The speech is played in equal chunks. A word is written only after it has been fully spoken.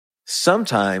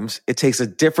Sometimes it takes a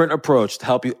different approach to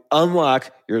help you unlock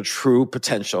your true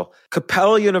potential.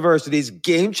 Capella University's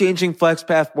game-changing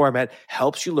FlexPath format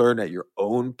helps you learn at your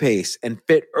own pace and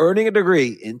fit earning a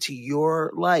degree into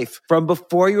your life. From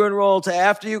before you enroll to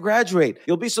after you graduate,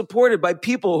 you'll be supported by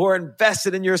people who are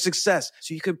invested in your success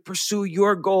so you can pursue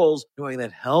your goals knowing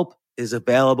that help is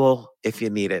available if you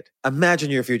need it. Imagine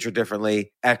your future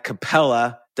differently at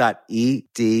capella.edu.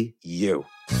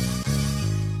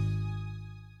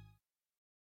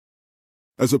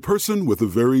 As a person with a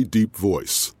very deep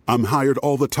voice, I'm hired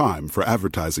all the time for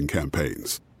advertising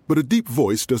campaigns. But a deep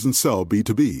voice doesn't sell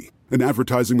B2B, and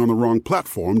advertising on the wrong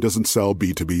platform doesn't sell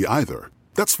B2B either.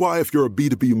 That's why if you're a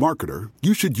B2B marketer,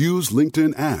 you should use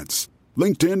LinkedIn ads.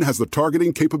 LinkedIn has the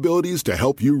targeting capabilities to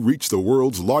help you reach the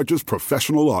world's largest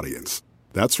professional audience.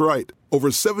 That's right, over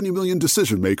 70 million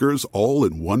decision makers all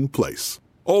in one place.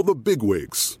 All the big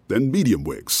wigs, then medium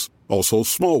wigs, also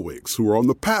small wigs who are on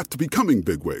the path to becoming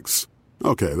big wigs.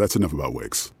 Okay, that's enough about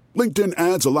wigs. LinkedIn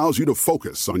ads allows you to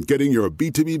focus on getting your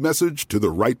B2B message to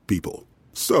the right people.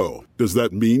 So, does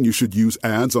that mean you should use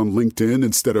ads on LinkedIn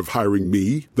instead of hiring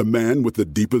me, the man with the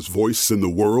deepest voice in the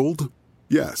world?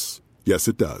 Yes. Yes,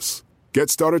 it does.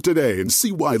 Get started today and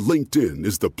see why LinkedIn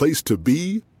is the place to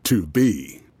be to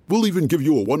be. We'll even give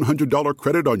you a $100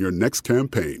 credit on your next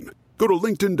campaign. Go to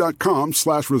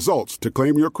linkedin.com/results to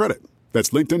claim your credit. That's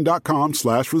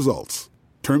linkedin.com/results.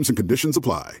 Terms and conditions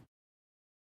apply.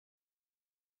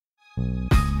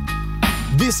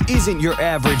 This isn't your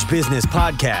average business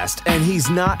podcast, and he's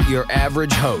not your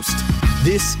average host.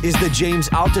 This is the James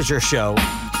Altucher Show.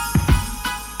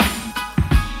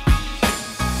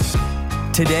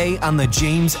 Today on the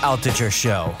James Altucher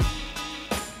Show.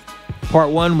 Part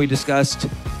one, we discussed,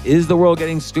 is the world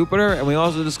getting stupider? And we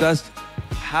also discussed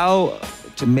how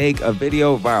to make a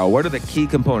video viral. What are the key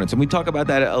components? And we talk about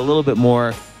that a little bit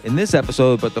more in this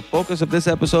episode, but the focus of this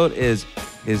episode is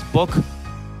his book,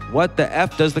 What the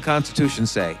F Does the Constitution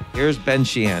Say? Here's Ben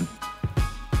Sheehan.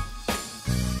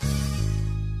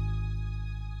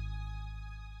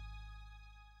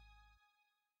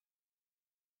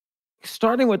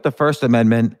 Starting with the First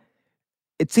Amendment,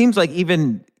 it seems like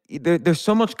even there's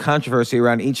so much controversy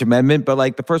around each amendment, but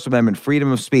like the First Amendment, freedom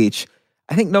of speech,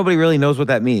 I think nobody really knows what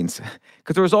that means.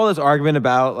 Because there was all this argument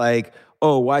about like,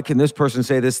 oh, why can this person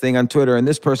say this thing on Twitter and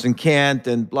this person can't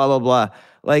and blah, blah, blah.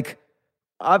 Like,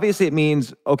 obviously, it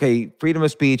means, okay, freedom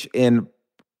of speech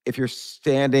if you're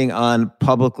standing on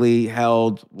publicly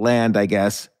held land, I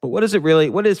guess. But what is it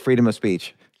really? What is freedom of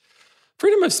speech?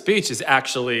 Freedom of speech is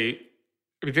actually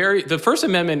the First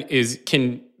Amendment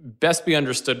can best be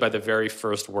understood by the very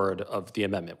first word of the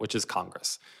amendment, which is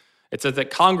Congress. It says that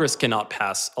Congress cannot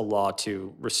pass a law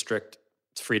to restrict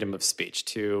freedom of speech,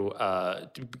 to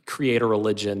create a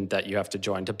religion that you have to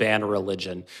join, to ban a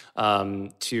religion,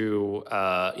 to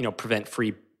prevent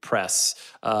free press,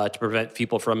 to prevent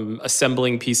people from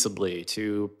assembling peaceably,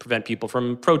 to prevent people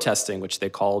from protesting, which they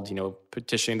called,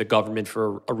 petitioning the government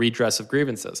for a redress of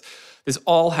grievances. This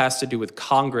all has to do with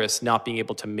Congress not being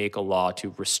able to make a law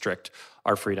to restrict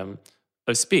our freedom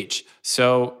of speech.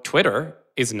 So Twitter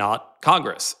is not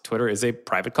Congress. Twitter is a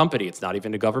private company. It's not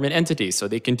even a government entity, so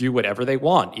they can do whatever they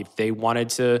want. If they wanted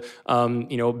to,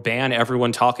 ban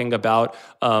everyone talking about,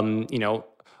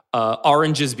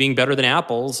 oranges being better than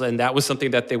apples, and that was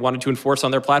something that they wanted to enforce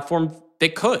on their platform, they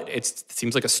could. It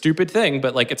seems like a stupid thing,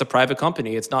 but like it's a private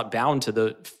company. It's not bound to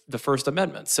the First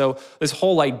Amendment. So this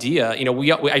whole idea,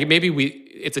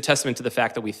 it's a testament to the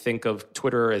fact that we think of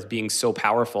Twitter as being so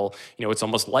powerful. It's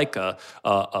almost like a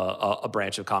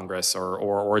branch of Congress,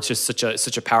 or it's just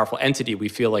such a powerful entity. We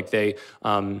feel like they.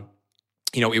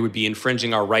 It would be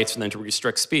infringing our rights for them to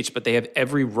restrict speech, but they have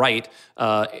every right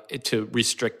to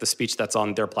restrict the speech that's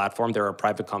on their platform. They're a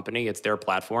private company; it's their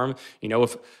platform.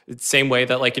 If same way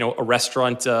that a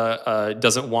restaurant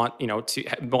doesn't want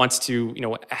wants to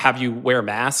have you wear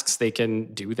masks, they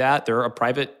can do that. They're a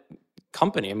private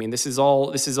company. I mean, this is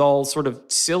all sort of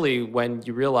silly when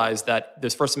you realize that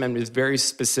this First Amendment is very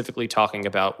specifically talking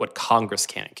about what Congress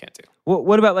can and can't do. Well,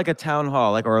 what about like a town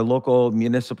hall, or a local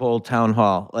municipal town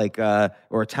hall,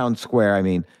 or a town square? I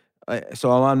mean,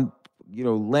 so I'm on,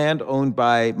 land owned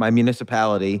by my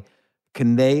municipality.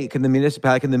 Can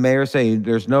the mayor say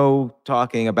there's no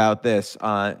talking about this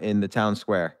in the town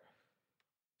square?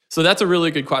 So that's a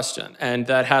really good question. And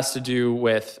that has to do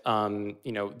with,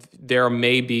 there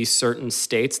may be certain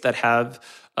states that have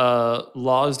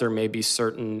laws. There may be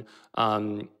certain,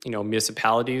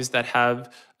 municipalities that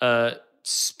have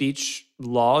speech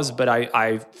laws. But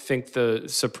I think the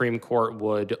Supreme Court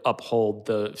would uphold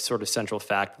the sort of central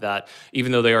fact that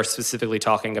even though they are specifically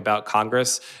talking about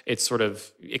Congress, it sort of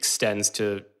extends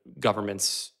to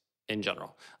governments in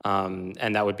general.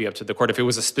 And that would be up to the court. If it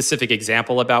was a specific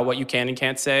example about what you can and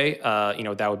can't say,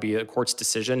 that would be a court's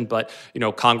decision. But,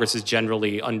 Congress is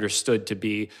generally understood to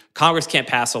be, Congress can't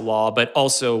pass a law, but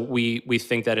also we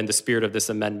think that in the spirit of this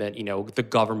amendment, the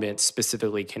government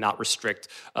specifically cannot restrict,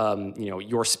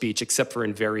 your speech, except for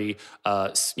in very,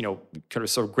 kind of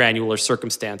sort of granular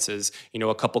circumstances.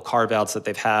 A couple carve-outs that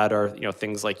they've had are,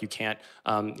 things like you can't,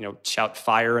 shout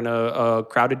fire in a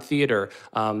crowded theater.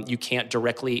 You can't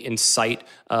directly incite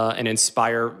and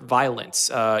inspire violence.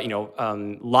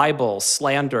 Libel,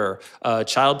 slander,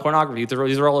 child pornography.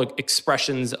 These are all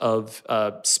expressions of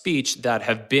speech that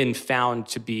have been found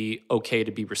to be okay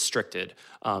to be restricted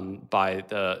by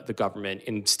the government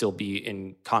and still be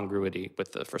in congruity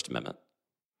with the First Amendment.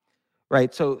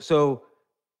 Right. So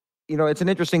it's an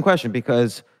interesting question,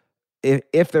 because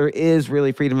if there is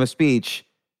really freedom of speech,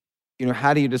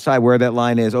 how do you decide where that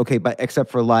line is? Okay, but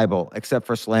except for libel, except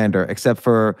for slander, except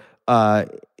for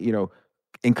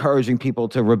encouraging people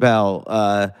to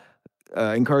rebel,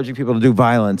 encouraging people to do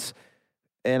violence.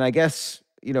 And I guess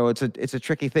it's a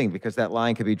tricky thing, because that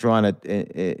line could be drawn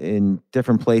in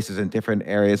different places in different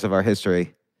areas of our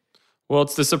history. Well,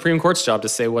 it's the Supreme Court's job to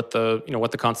say what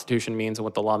the Constitution means and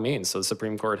what the law means. So the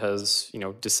Supreme Court has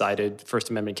decided First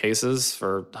Amendment cases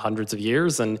for hundreds of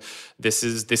years, and this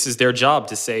is their job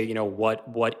to say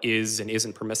what is and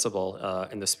isn't permissible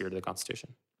in the spirit of the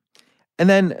Constitution. And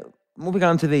then moving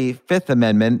on to the Fifth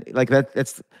Amendment, like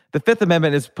that's the Fifth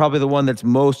Amendment is probably the one that's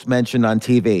most mentioned on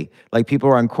TV. Like, people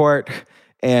are on court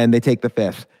and they take the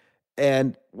Fifth,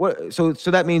 and so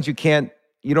that means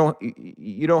you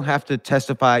don't have to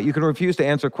testify. You can refuse to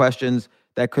answer questions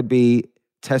that could be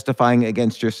testifying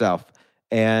against yourself.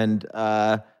 And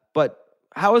but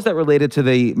how is that related to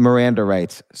the Miranda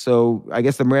rights? So I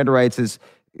guess the Miranda rights is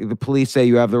the police say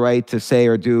you have the right to say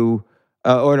or do,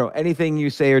 anything you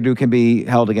say or do can be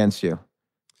held against you.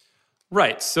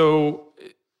 Right. So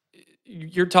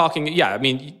you're talking, yeah. I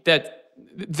mean that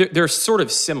they're sort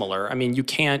of similar. I mean, you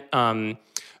can't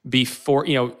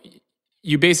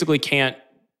you basically can't.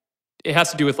 It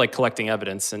has to do with like collecting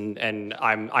evidence, and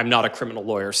I'm not a criminal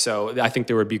lawyer, so I think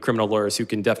there would be criminal lawyers who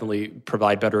can definitely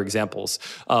provide better examples.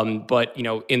 But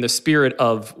in the spirit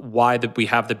of why we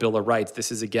have the Bill of Rights,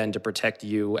 this is again to protect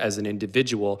you as an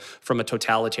individual from a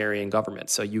totalitarian government.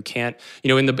 So you can't,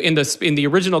 in the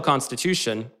original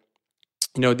Constitution,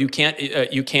 you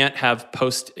can't have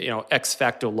post ex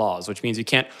facto laws, which means you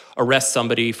can't arrest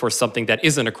somebody for something that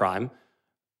isn't a crime,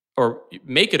 or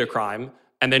make it a crime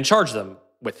and then charge them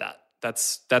with that.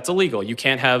 That's illegal. You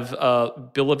can't have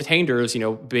bill of attainders,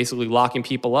 basically locking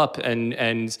people up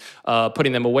and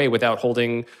putting them away without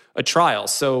holding a trial.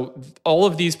 So all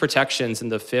of these protections in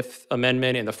the Fifth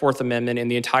Amendment and the Fourth Amendment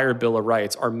and the entire Bill of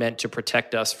Rights are meant to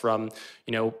protect us from,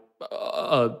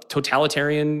 a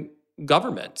totalitarian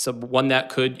government. So one that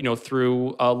could,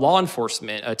 through law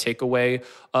enforcement, take away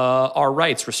our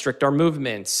rights, restrict our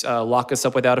movements, lock us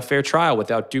up without a fair trial,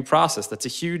 without due process. That's a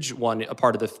huge one. A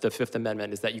part of the Fifth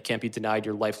Amendment is that you can't be denied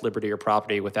your life, liberty, or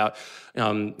property without,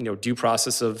 due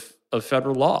process of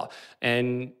federal law.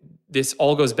 And this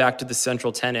all goes back to the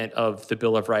central tenet of the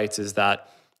Bill of Rights, is that,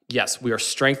 yes, we are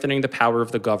strengthening the power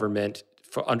of the government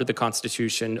under the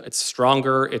Constitution. It's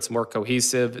stronger, it's more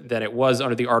cohesive than it was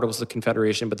under the Articles of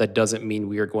Confederation, but that doesn't mean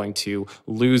we are going to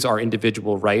lose our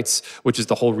individual rights, which is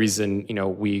the whole reason,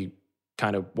 we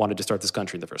kind of wanted to start this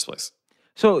country in the first place.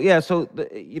 So yeah,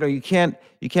 you can't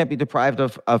be deprived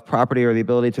of property or the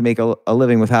ability to make a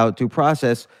living without due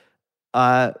process.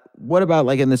 What about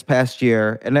like in this past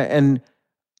year? And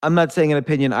I'm not saying an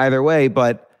opinion either way,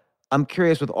 but I'm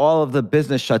curious, with all of the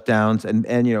business shutdowns and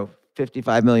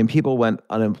 55 million people went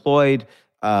unemployed.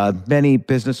 Many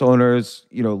business owners,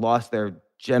 lost their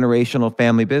generational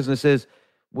family businesses.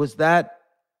 Was that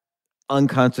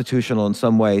unconstitutional in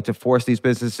some way to force these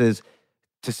businesses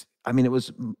to? I mean, it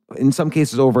was in some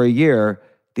cases over a year.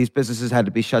 These businesses had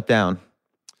to be shut down.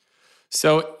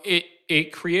 So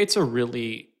it creates a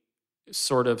really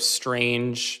sort of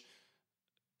strange,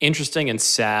 interesting, and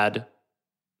sad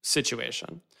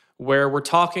situation where we're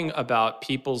talking about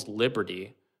people's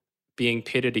liberty being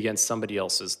pitted against somebody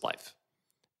else's life.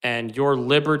 And your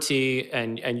liberty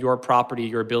and your property,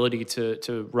 your ability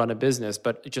to run a business,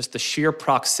 but just the sheer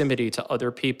proximity to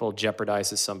other people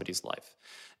jeopardizes somebody's life.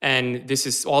 And this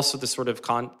is also the sort of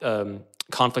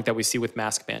conflict that we see with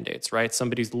mask mandates, right?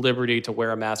 Somebody's liberty to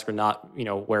wear a mask or not,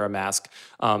 wear a mask,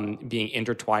 being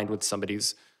intertwined with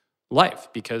somebody's life.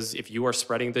 Because if you are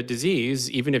spreading the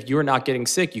disease, even if you're not getting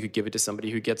sick, you could give it to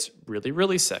somebody who gets really,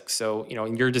 really sick. So,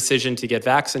 your decision to get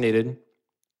vaccinated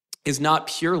is not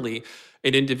purely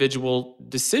an individual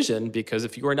decision, because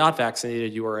if you are not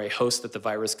vaccinated, you are a host that the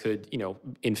virus could,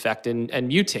 infect and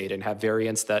mutate and have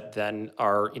variants that then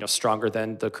are, stronger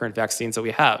than the current vaccines that we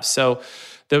have. So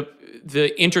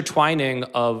the intertwining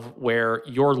of where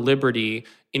your liberty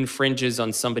infringes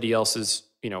on somebody else's,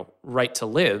 right to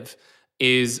live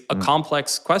is a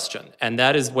complex question. And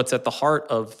that is what's at the heart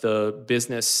of the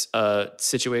business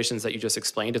situations that you just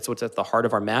explained. It's what's at the heart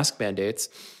of our mask mandates.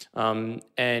 And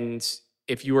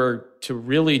if you were to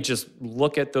really just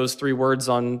look at those three words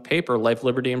on paper, life,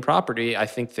 liberty, and property, I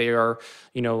think they are,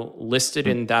 listed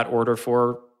in that order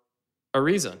for a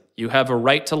reason. You have a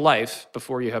right to life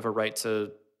before you have a right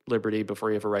to liberty,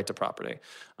 before you have a right to property.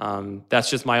 That's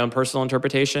just my own personal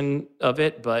interpretation of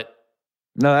it, but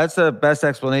No, that's the best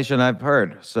explanation I've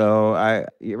heard. So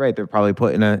you're right. They're probably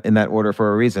put in that order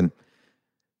for a reason.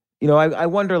 I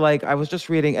wonder, like, I was just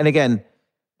reading, and again,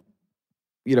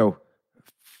 I'm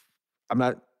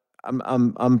not,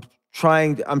 I'm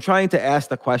trying to ask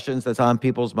the questions that's on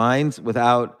people's minds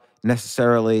without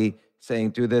necessarily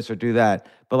saying do this or do that.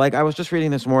 But like, I was just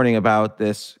reading this morning about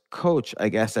this coach, I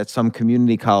guess, at some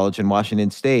community college in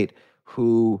Washington State,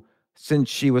 who, since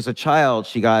she was a child,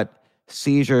 she got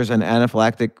seizures and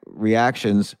anaphylactic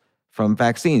reactions from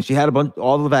vaccines. She had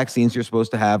all the vaccines you're supposed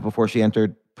to have before she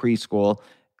entered preschool,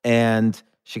 and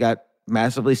she got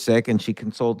massively sick, and she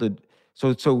consulted.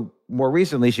 So more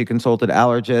recently, she consulted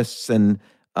allergists and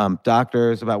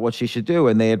doctors about what she should do,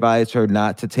 and they advised her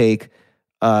not to take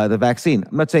the vaccine.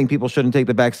 I'm not saying people shouldn't take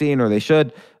the vaccine, or they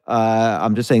should.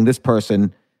 I'm just saying this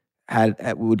person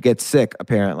would get sick,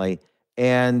 apparently.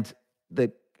 And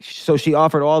so she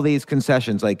offered all these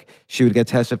concessions, like she would get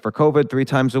tested for COVID 3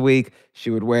 times a week.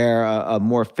 She would wear a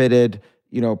more fitted,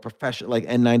 professional, like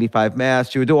N95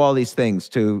 mask. She would do all these things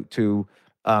to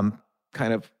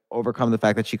kind of overcome the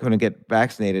fact that she couldn't get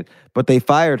vaccinated. But they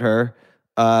fired her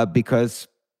because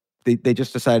they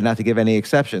just decided not to give any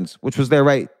exceptions, which was their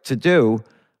right to do.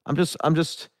 I'm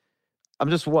just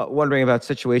wondering about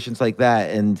situations like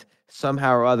that, and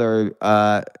somehow or other,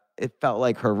 it felt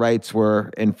like her rights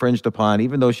were infringed upon,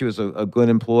 even though she was a good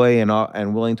employee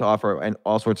and willing to offer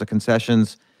all sorts of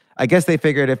concessions. I guess they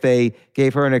figured if they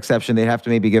gave her an exception, they'd have to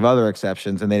maybe give other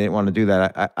exceptions, and they didn't want to do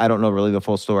that. I don't know really the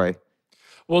full story.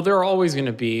 Well, there are always going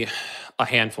to be a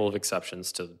handful of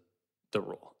exceptions to the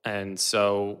rule. And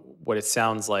so what it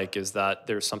sounds like is that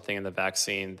there's something in the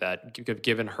vaccine that,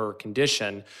 given her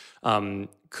condition,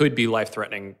 could be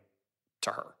life-threatening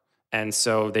to her. And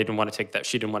so they didn't want to take that.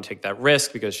 She didn't want to take that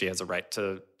risk because she has a right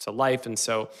to life. And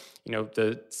so,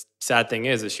 the sad thing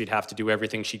is she'd have to do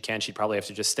everything she can. She'd probably have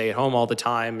to just stay at home all the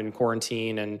time and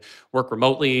quarantine and work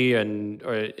remotely and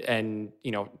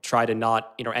try to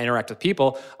not, interact with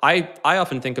people. I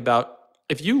often think about,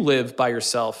 if you live by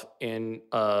yourself in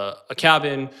a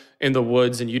cabin in the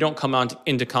woods and you don't come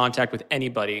into contact with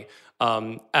anybody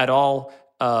at all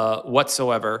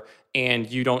whatsoever, and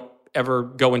you don't ever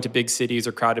go into big cities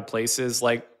or crowded places,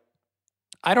 like,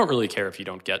 I don't really care if you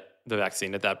don't get the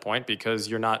vaccine at that point, because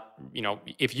you're not,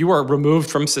 if you are removed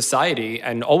from society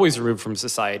and always removed from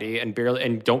society and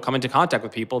don't come into contact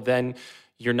with people, then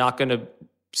you're not going to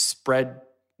spread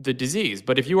the disease.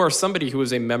 But if you are somebody who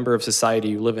is a member of society,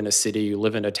 you live in a city, you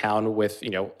live in a town with,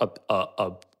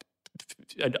 a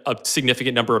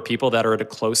significant number of people that are at a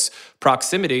close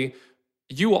proximity,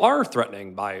 you are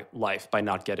threatening by life by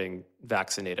not getting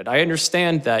vaccinated. I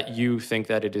understand that you think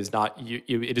that it is not,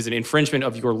 it is an infringement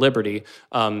of your liberty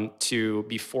to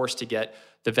be forced to get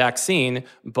the vaccine,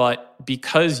 but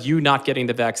because you not getting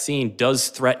the vaccine does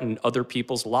threaten other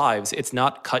people's lives, it's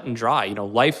not cut and dry.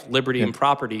 Life, liberty, and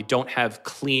property don't have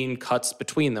clean cuts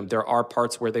between them. There are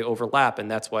parts where they overlap,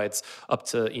 and that's why it's up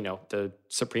to, the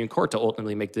Supreme Court to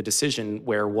ultimately make the decision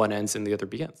where one ends and the other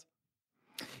begins.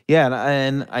 Yeah,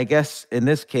 and I guess in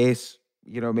this case,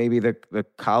 maybe the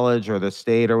college or the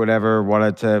state or whatever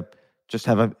wanted to just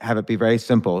have it be very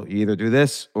simple. You either do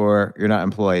this or you're not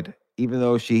employed. Even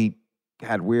though she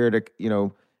had weird,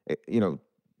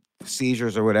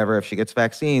 seizures or whatever, if she gets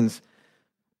vaccines,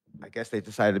 I guess they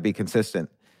decided to be consistent.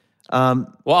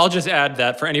 Well, I'll just add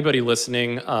that for anybody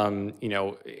listening,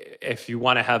 if you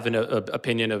want to have an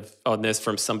opinion on this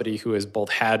from somebody who has both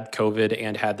had COVID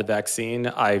and had the vaccine,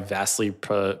 I vastly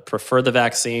prefer the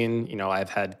vaccine. I've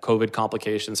had COVID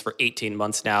complications for 18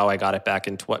 months now. I got it back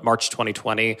in March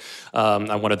 2020.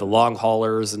 I'm one of the long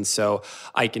haulers. And so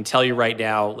I can tell you right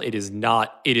now, it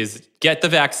is get the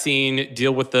vaccine,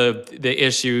 deal with the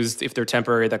issues, if they're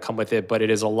temporary, that come with it. But it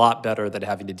is a lot better than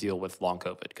having to deal with long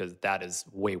COVID, because that is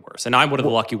way worse. And I'm one of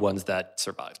the lucky ones that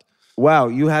survived. Wow,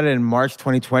 you had it in March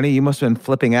 2020? You must have been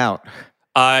flipping out.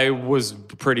 I was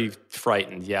pretty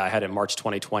frightened. Yeah, I had it in March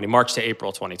 2020, March to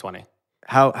April 2020.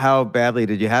 How badly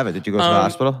did you have it? Did you go to the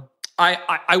hospital?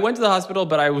 I went to the hospital,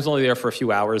 but I was only there for a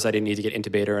few hours. I didn't need to get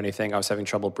intubated or anything. I was having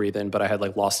trouble breathing, but I had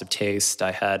like loss of taste.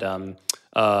 I had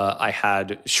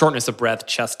shortness of breath,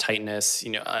 chest tightness.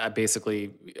 I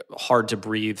basically hard to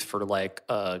breathe for like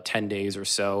 10 days or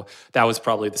so. That was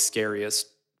probably the scariest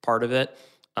part of it.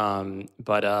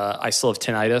 But I still have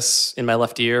tinnitus in my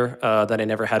left ear that I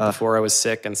never had before I was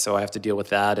sick, and so I have to deal with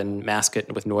that and mask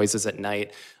it with noises at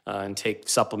night and take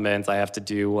supplements. I have to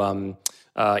do,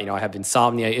 I have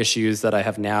insomnia issues that I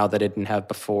have now that I didn't have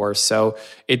before. So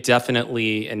it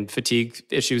definitely, and fatigue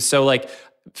issues. So like,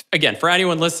 again, for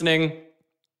anyone listening,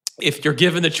 if you're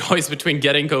given the choice between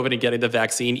getting COVID and getting the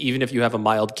vaccine, even if you have a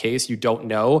mild case, you don't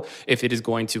know if it is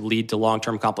going to lead to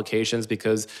long-term complications,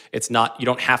 because you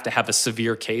don't have to have a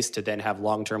severe case to then have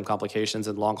long-term complications.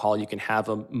 In long haul, you can have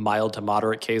a mild to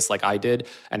moderate case like I did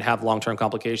and have long-term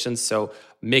complications. So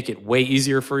make it way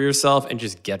easier for yourself and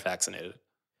just get vaccinated.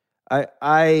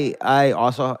 I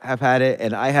also have had it,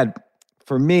 and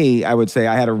for me, I would say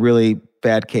I had a really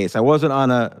bad case. I wasn't on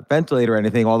a ventilator or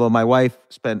anything, although my wife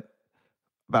spent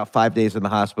about 5 days in the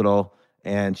hospital,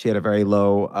 and she had a very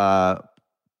low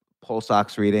pulse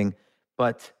ox reading.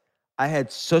 But I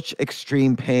had such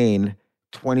extreme pain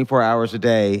 24 hours a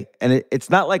day, and it's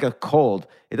not like a cold.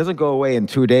 It doesn't go away in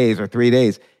 2 days or 3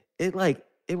 days. It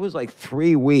was like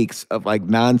 3 weeks of like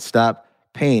nonstop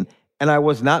pain, and I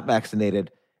was not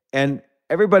vaccinated. And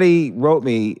everybody wrote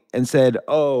me and said,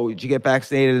 "Oh, did you get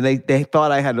vaccinated?" And they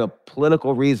thought I had a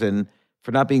political reason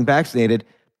for not being vaccinated.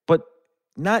 But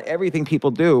not everything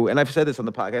people do, and I've said this on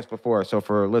the podcast before, so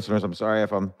for listeners, I'm sorry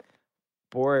if I'm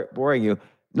boring you.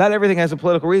 Not everything has a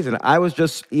political reason. I was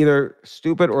just either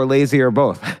stupid or lazy or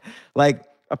both. Like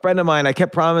a friend of mine, I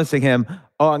kept promising him,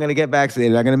 "Oh, I'm going to get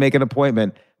vaccinated. I'm going to make an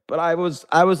appointment." But I was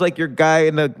like your guy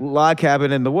in the log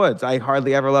cabin in the woods. I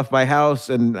hardly ever left my house,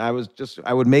 and I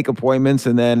would make appointments,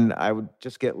 and then I would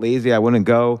just get lazy. I wouldn't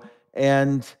go,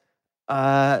 and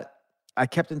I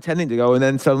kept intending to go, and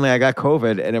then suddenly I got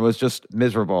COVID, and it was just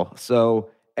miserable. So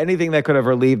anything that could have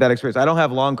relieved that experience. I don't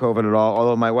have long COVID at all,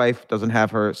 although my wife doesn't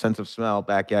have her sense of smell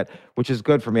back yet, which is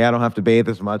good for me. I don't have to bathe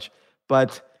as much.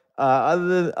 But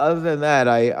other than that,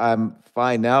 I'm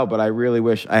fine now, but I really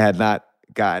wish I had not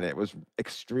gotten it. It was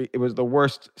extreme. It was the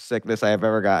worst sickness I have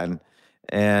ever gotten.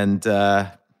 And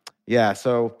yeah,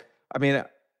 so, I mean,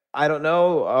 I don't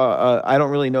know. I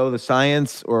don't really know the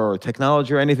science or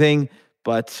technology or anything,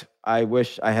 but I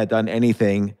wish I had done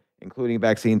anything, including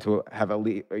vaccine, to have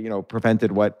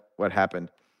prevented what happened.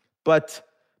 But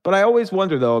I always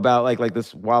wonder though about like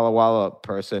this Walla Walla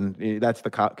person. That's the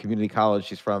community college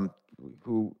she's from,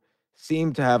 who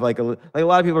seemed to have like a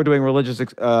lot of people are doing religious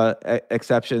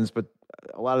exceptions, but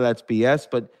a lot of that's BS.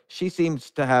 But she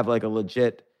seems to have like a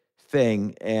legit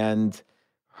thing, and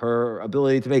her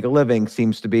ability to make a living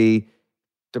seems to be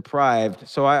deprived.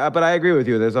 So but I agree with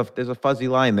you. There's a fuzzy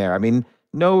line there. I mean,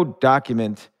 no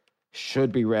document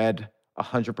should be read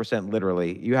 100%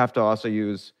 literally. You have to also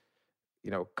use,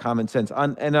 common sense.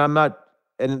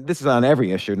 And this is on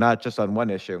every issue, not just on one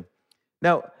issue.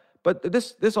 Now, but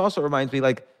this also reminds me,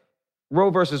 like Roe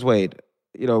versus Wade.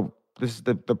 This is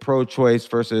the pro-choice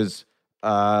versus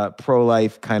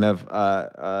pro-life kind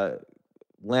of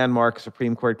landmark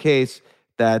Supreme Court case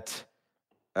that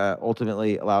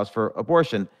ultimately allows for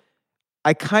abortion.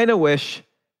 I kind of wish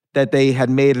that they had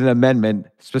made an amendment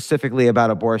specifically about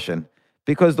abortion,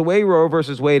 because the way Roe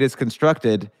versus Wade is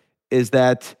constructed is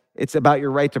that it's about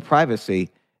your right to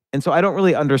privacy. And so I don't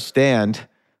really understand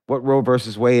what Roe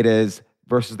versus Wade is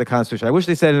versus the Constitution. I wish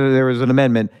they said there was an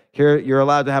amendment. Here, you're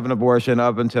allowed to have an abortion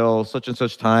up until such and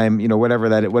such time,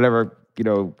 whatever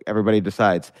everybody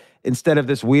decides, instead of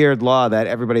this weird law that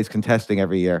everybody's contesting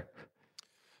every year.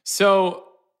 So,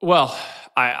 well,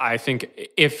 I think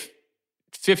if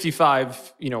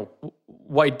 55,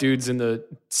 white dudes in the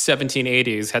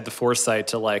 1780s had the foresight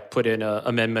to like put in an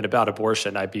amendment about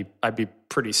abortion, I'd be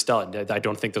pretty stunned. I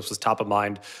don't think this was top of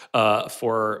mind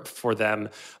for them.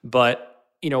 But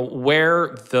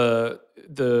where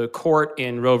the court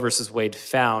in Roe versus Wade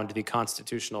found the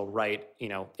constitutional right,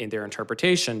 in their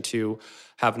interpretation to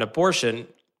have an abortion,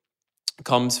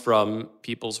 comes from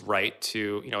people's right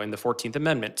to, in the 14th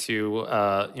Amendment to,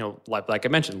 like I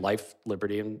mentioned, life,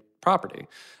 liberty, and property.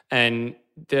 And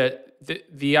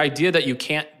the idea that you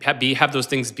can't have those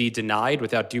things be denied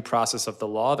without due process of the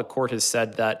law, the court has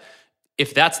said that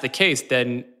if that's the case,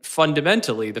 then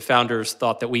fundamentally the founders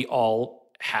thought that we all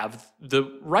have the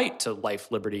right to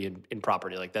life, liberty, and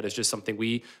property. Like that is just something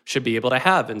we should be able to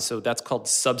have. And so that's called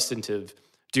substantive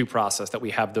due process that we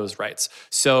have those rights.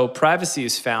 So privacy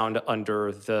is found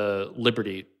under the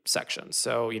liberty section.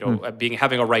 So,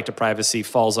 having a right to privacy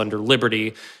falls under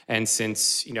liberty. And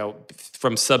since,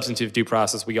 from substantive due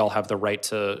process, we all have the right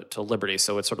to liberty.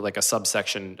 So it's sort of like a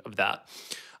subsection of that.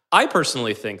 I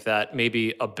personally think that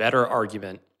maybe a better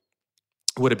argument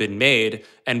would have been made,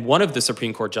 and one of the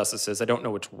Supreme Court justices, I don't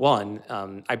know which one,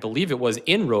 I believe it was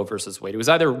in Roe versus Wade, it was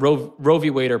either Roe v.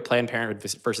 Wade or Planned Parenthood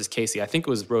versus Casey, I think it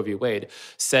was Roe v. Wade,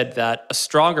 said that a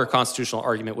stronger constitutional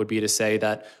argument would be to say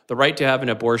that the right to have an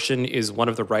abortion is one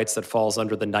of the rights that falls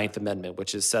under the Ninth Amendment,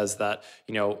 which says that,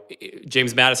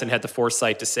 James Madison had the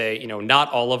foresight to say, not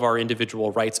all of our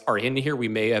individual rights are in here, we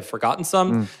may have forgotten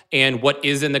some, and what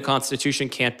is in the Constitution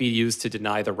can't be used to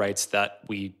deny the rights that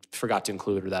we forgot to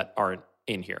include or that aren't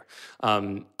in here.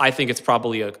 I think it's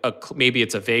probably maybe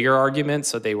it's a vaguer argument,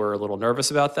 so they were a little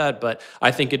nervous about that, but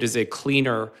I think it is a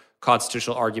cleaner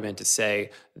constitutional argument to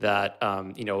say that,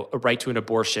 a right to an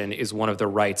abortion is one of the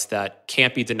rights that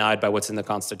can't be denied by what's in the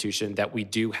Constitution that we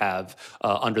do have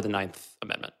under the Ninth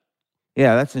Amendment.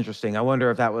 Yeah, that's interesting. I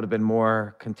wonder if that would have been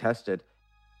more contested.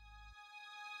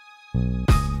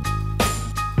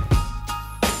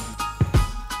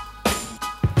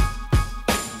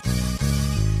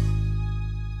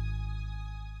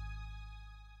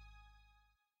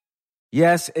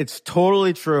 Yes, it's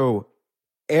totally true.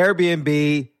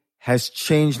 Airbnb has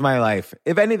changed my life.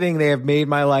 If anything, they have made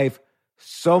my life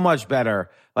so much better.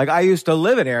 Like, I used to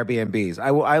live in Airbnbs.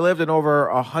 I lived in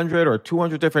over 100 or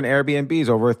 200 different Airbnbs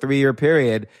over a 3-year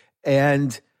period,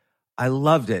 and I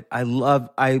loved it.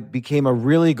 I became a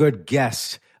really good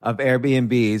guest of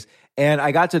Airbnbs, and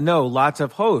I got to know lots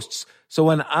of hosts. So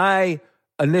when I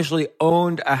initially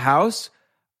owned a house,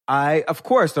 of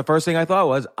course, the first thing I thought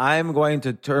was, I'm going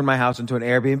to turn my house into an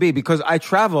Airbnb because I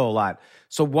travel a lot.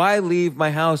 So why leave my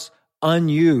house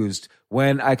unused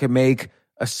when I can make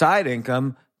a side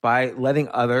income by letting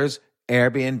others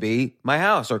Airbnb my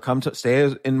house or come to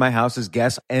stay in my house as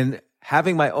guests? And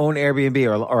having my own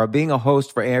Airbnb or being a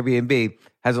host for Airbnb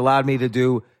has allowed me to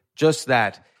do just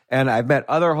that. And I've met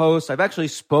other hosts. I've actually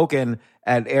spoken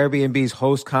at Airbnb's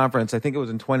host conference. I think it was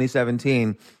in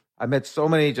 2017. I met so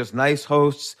many just nice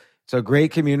hosts. It's a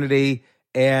great community.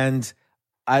 And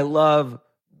I love,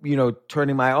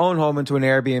 turning my own home into an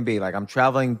Airbnb. Like, I'm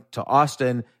traveling to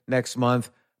Austin next month.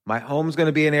 My home's going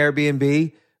to be an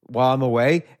Airbnb while I'm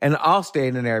away, and I'll stay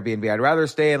in an Airbnb. I'd rather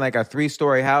stay in like a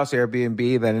 3-story house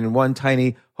Airbnb than in one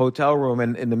tiny hotel room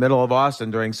in the middle of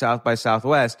Austin during South by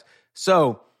Southwest.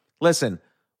 So listen,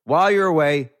 while you're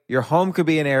away, your home could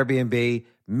be an Airbnb.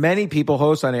 Many people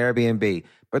host on Airbnb,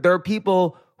 but there are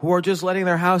people who are just letting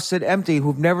their house sit empty,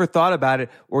 who've never thought about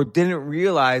it or didn't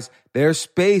realize their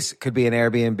space could be an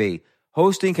Airbnb.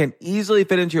 Hosting can easily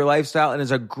fit into your lifestyle and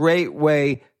is a great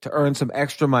way to earn some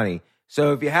extra money.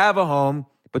 So if you have a home,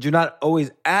 but you're not always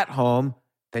at home,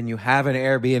 then you have an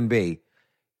Airbnb.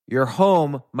 Your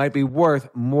home might be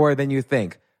worth more than you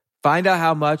think. Find out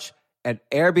how much at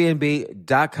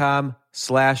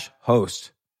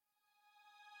airbnb.com/host.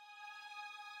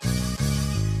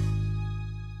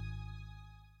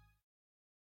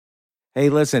 Hey,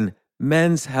 listen,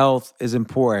 men's health is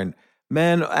important.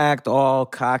 Men act all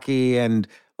cocky and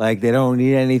like they don't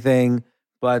need anything.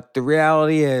 But the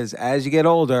reality is, as you get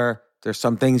older, there's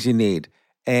some things you need.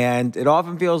 And it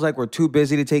often feels like we're too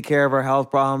busy to take care of our health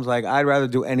problems. Like, I'd rather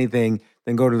do anything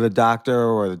than go to the doctor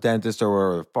or the dentist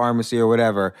or the pharmacy or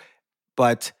whatever.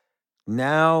 But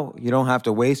now you don't have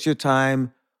to waste your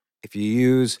time if you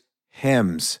use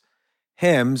Hims.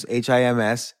 Hims,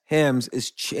 H-I-M-S, Hims is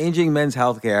changing men's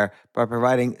healthcare by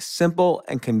providing simple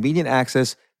and convenient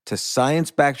access to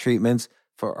science-backed treatments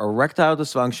for erectile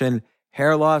dysfunction,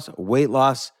 hair loss, weight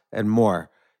loss, and more.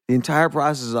 The entire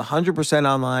process is 100%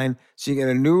 online, so you get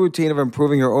a new routine of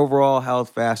improving your overall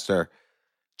health faster.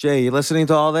 Jay, you listening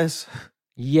to all this?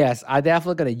 Yes, I'm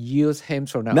definitely going to use Hims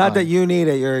from now on. Not that you need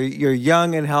it. You're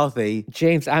young and healthy.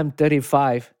 James, I'm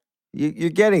 35.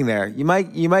 You're getting there. You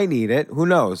might need it. Who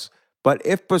knows? But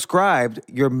if prescribed,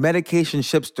 your medication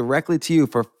ships directly to you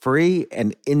for free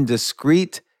and in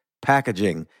discreet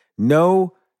packaging.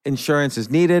 No insurance is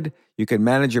needed. You can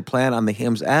manage your plan on the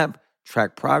Hims app,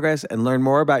 track progress, and learn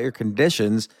more about your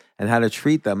conditions and how to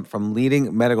treat them from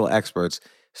leading medical experts.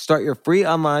 Start your free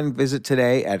online visit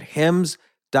today at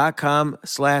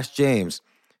hims.com/James.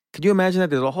 Could you imagine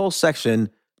that? There's a whole section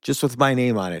just with my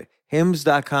name on it.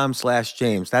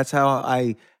 hims.com/James. That's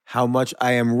how much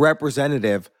I am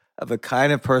representative of the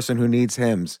kind of person who needs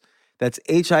Hims. That's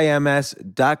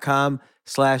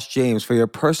HIMS.com/James for your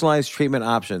personalized treatment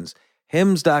options.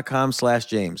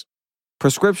 HIMS.com/James.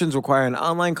 Prescriptions require an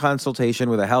online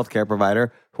consultation with a healthcare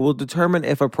provider who will determine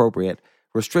if appropriate.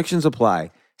 Restrictions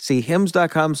apply. See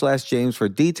hims.com/James for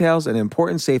details and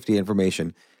important safety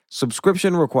information.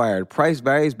 Subscription required. Price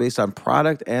varies based on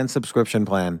product and subscription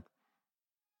plan.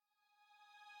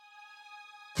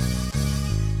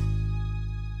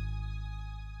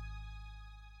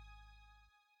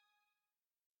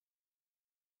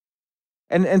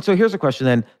 And so here's a question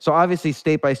then. So obviously,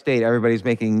 state by state, everybody's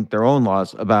making their own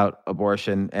laws about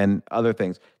abortion and other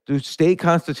things. Do state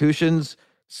constitutions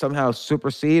somehow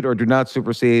supersede or do not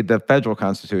supersede the federal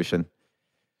constitution?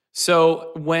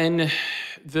 So when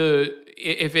the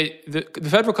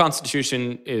federal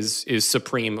constitution is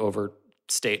supreme over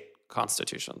state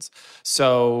constitutions.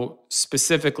 So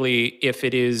specifically, if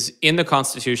it is in the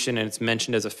Constitution and it's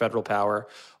mentioned as a federal power,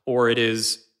 or it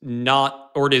is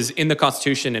not, or it is in the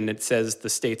Constitution and it says the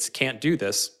states can't do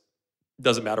this,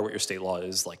 doesn't matter what your state law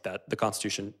is, like that, the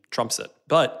Constitution trumps it.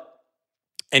 But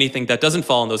anything that doesn't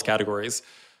fall in those categories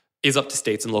is up to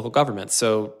states and local governments.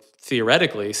 So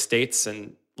theoretically, states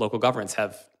and local governments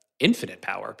have infinite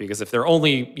power, because if they're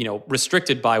only,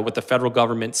 restricted by what the federal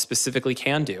government specifically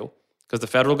can do, because the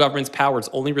federal government's power is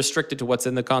only restricted to what's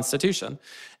in the Constitution,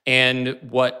 and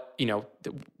what,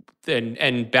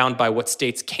 and bound by what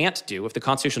states can't do. If the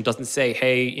Constitution doesn't say,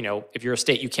 hey, if you're a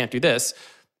state, you can't do this,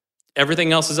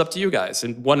 everything else is up to you guys.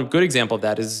 And one good example of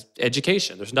that is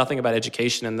education. There's nothing about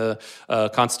education in the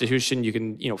Constitution. You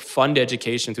can, fund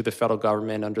education through the federal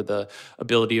government under the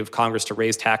ability of Congress to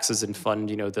raise taxes and fund,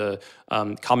 the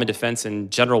common defense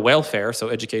and general welfare. So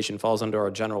education falls under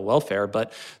our general welfare,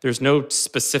 but there's no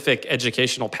specific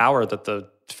educational power that the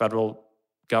federal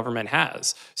government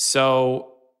has. So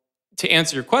to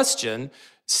answer your question,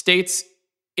 states,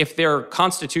 if their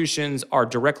constitutions are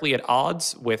directly at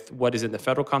odds with what is in the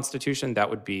federal constitution, that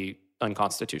would be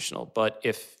unconstitutional. But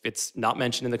if it's not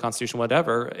mentioned in the Constitution,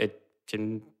 whatever, it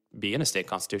can be in a state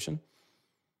constitution.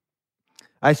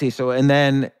 I see. So, and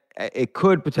then it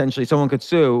could potentially, someone could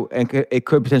sue, and it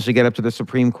could potentially get up to the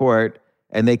Supreme Court,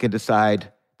 and they could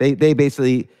decide, they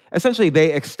basically, essentially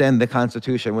they extend the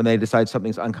Constitution when they decide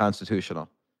something's unconstitutional.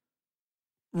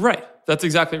 Right. That's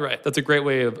exactly right. That's a great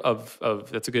way of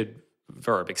that's a good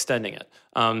verb, extending it.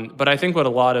 But I think what a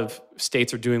lot of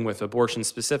states are doing with abortion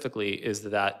specifically is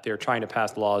that they're trying to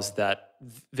pass laws that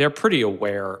they're pretty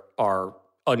aware are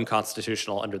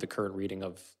unconstitutional under the current reading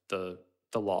of the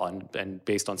law and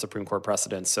based on Supreme Court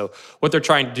precedents. So what they're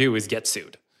trying to do is get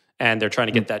sued, and they're trying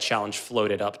to get that challenge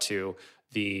floated up to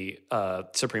the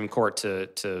Supreme Court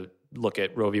to look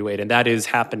at Roe v. Wade, and that is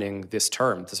happening this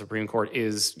term. The Supreme Court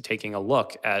is taking a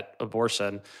look at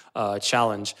abortion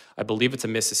challenge. I believe it's a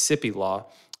Mississippi law,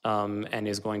 and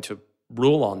is going to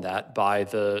rule on that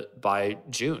by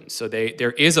June. So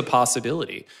there is a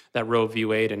possibility that Roe v.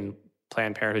 Wade and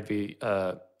Planned Parenthood v.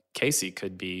 Casey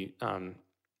could be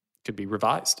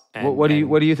revised. And, what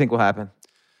do you think will happen?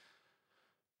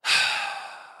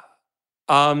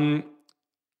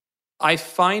 I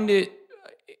find it.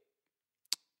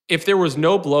 If there was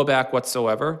no blowback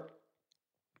whatsoever,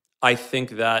 I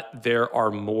think that there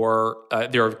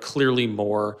are clearly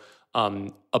more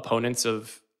opponents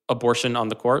of abortion on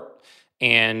the court,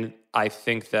 and I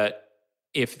think that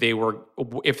if they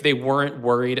weren't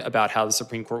worried about how the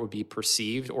Supreme Court would be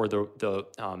perceived or the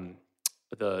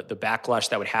backlash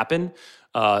that would happen,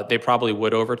 they probably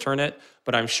would overturn it.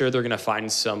 But I'm sure they're going to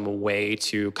find some way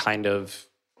to kind of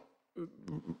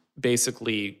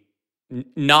basically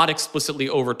not explicitly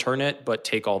overturn it, but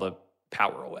take all the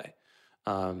power away.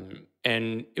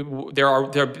 And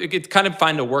it kind of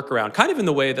find a workaround, kind of in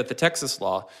the way that the Texas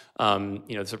law,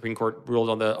 the Supreme Court ruled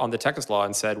on the Texas law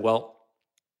and said, well,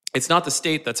 it's not the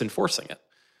state that's enforcing it.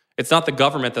 It's not the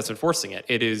government that's enforcing it.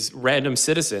 It is random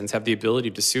citizens have the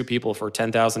ability to sue people for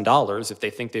 $10,000 if they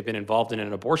think they've been involved in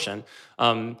an abortion.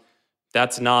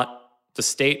 That's not the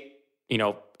state,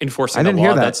 enforcing the law. I didn't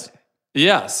hear that.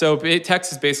 Yeah, so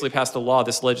Texas basically passed a law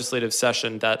this legislative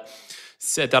session that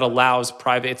allows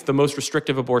private. It's the most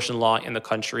restrictive abortion law in the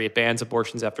country. It bans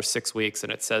abortions after 6 weeks,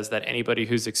 and it says that anybody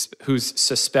who's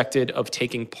suspected of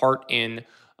taking part in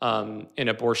an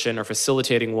abortion or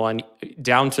facilitating one,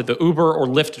 down to the Uber or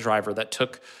Lyft driver that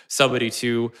took somebody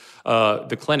to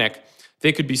the clinic,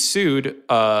 they could be sued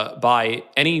by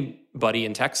anybody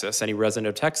in Texas, any resident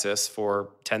of Texas,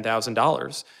 for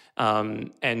 $10,000.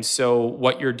 And so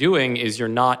what you're doing is you're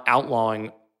not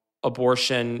outlawing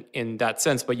abortion in that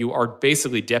sense, but you are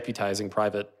basically deputizing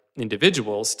private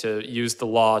individuals to use the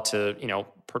law to,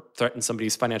 threaten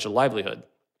somebody's financial livelihood.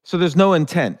 So there's no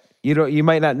intent. You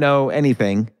might not know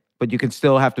anything, but you could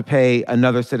still have to pay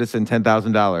another citizen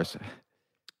 $10,000.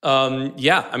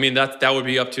 Yeah, I mean, that would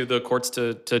be up to the courts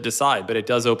to decide, but it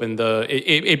does open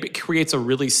it creates a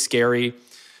really scary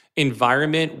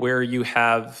environment where you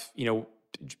have,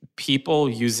 people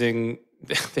using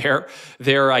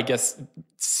their I guess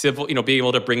civil, being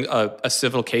able to bring a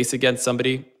civil case against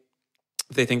somebody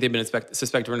if they think they've been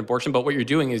suspected of an abortion. But what you're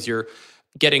doing is you're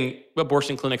getting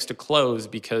abortion clinics to close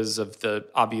because of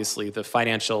obviously the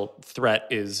financial threat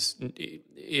is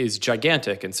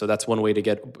gigantic, and so that's one way to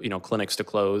get clinics to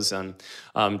close, and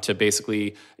to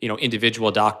basically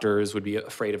individual doctors would be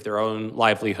afraid of their own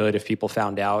livelihood if people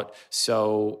found out.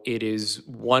 So it is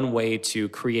one way to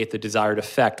create the desired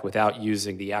effect without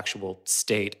using the actual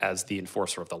state as the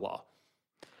enforcer of the law.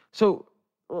 So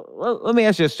let me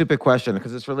ask you a stupid question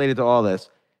because it's related to all this.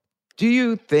 Do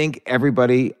you think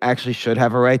everybody actually should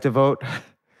have a right to vote?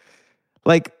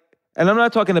 And I'm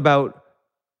not talking about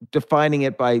defining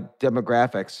it by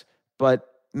demographics,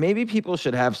 but maybe people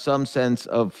should have some sense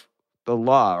of the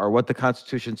law or what the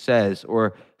Constitution says,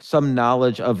 or some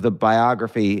knowledge of the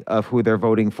biography of who they're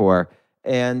voting for.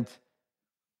 And,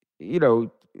 I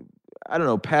don't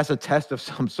know, pass a test of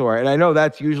some sort. And I know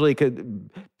that's usually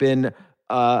been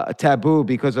a taboo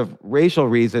because of racial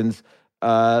reasons,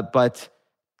 but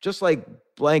just like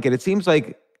blanket, it seems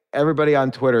like everybody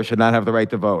on Twitter should not have the right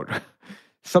to vote.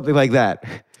 Something like that.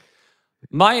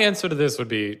 My answer to this would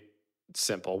be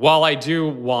simple. While I do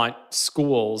want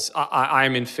schools,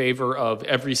 I'm in favor of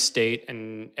every state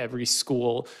and every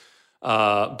school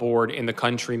board in the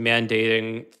country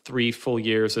mandating 3 full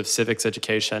years of civics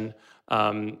education,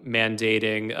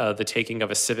 mandating the taking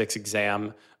of a civics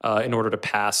exam in order to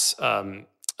pass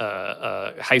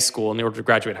high school, in order to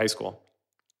graduate high school.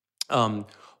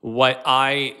 What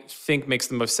I think makes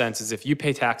the most sense is if you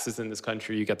pay taxes in this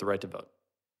country, you get the right to vote.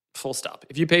 Full stop.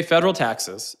 If you pay federal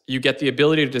taxes, you get the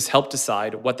ability to just help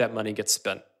decide what that money gets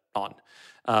spent on.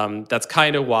 That's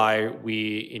kind of why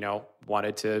we,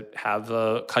 wanted to have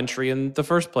a country in the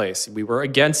first place. We were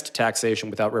against taxation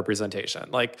without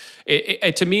representation.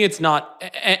 To me, it's not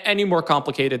any more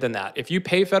complicated than that. If you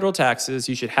pay federal taxes,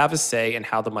 you should have a say in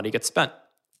how the money gets spent.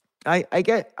 I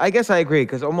guess I agree,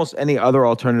 because almost any other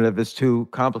alternative is too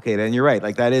complicated. And you're right.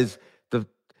 That is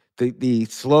the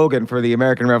slogan for the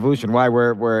American Revolution, why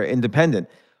we're independent,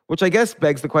 which I guess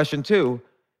begs the question too.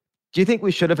 Do you think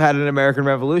we should have had an American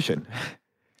Revolution?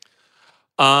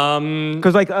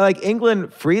 Because like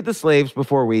England freed the slaves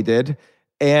before we did,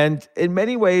 and in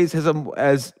many ways has a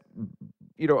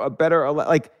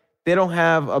better, they don't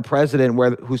have a president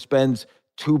who spends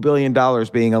 $2 billion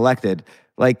being elected.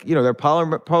 Their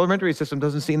parliamentary system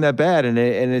doesn't seem that bad, and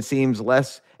it seems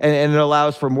less, and it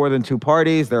allows for more than 2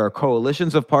 parties. There are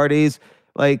coalitions of parties.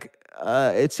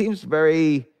 It seems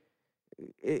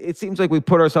like we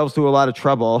put ourselves through a lot of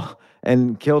trouble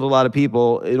and killed a lot of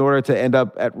people in order to end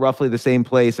up at roughly the same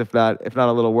place, if not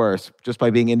a little worse, just by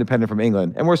being independent from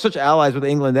England. And we're such allies with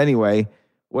England anyway.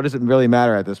 What does it really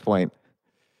matter at this point?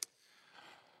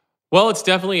 Well, it's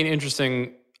definitely an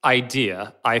interesting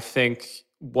idea. I think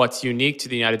what's unique to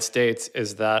the United States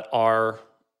is that our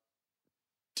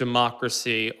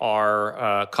democracy,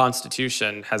 our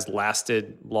constitution has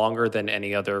lasted longer than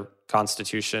any other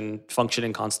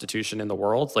functioning constitution in the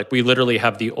world. We literally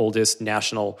have the oldest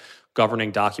national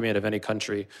governing document of any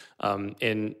country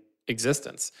in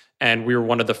existence. And we were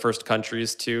one of the first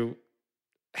countries to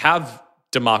have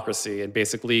democracy and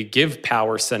basically give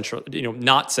power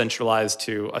not centralized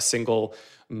to a single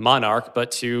monarch,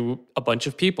 but to a bunch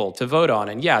of people to vote on.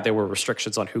 And yeah, there were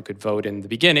restrictions on who could vote in the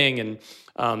beginning, and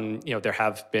there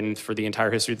have been for the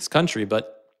entire history of this country.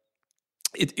 But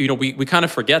we kind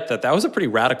of forget that was a pretty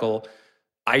radical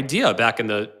idea back in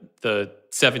the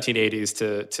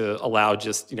 1780s to allow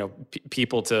just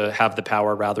people to have the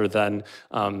power rather than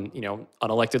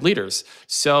unelected leaders.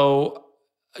 So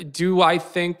do I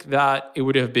think that it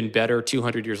would have been better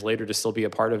 200 years later to still be a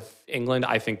part of England?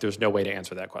 I think there's no way to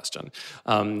answer that question.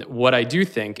 What I do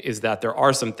think is that there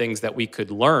are some things that we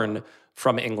could learn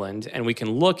from England, and we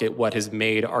can look at what has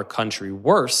made our country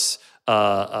worse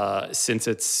since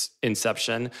its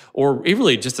inception, or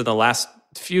really just in the last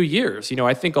few years.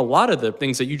 I think a lot of the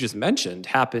things that you just mentioned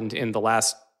happened in the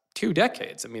last 2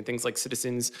 decades. I mean, things like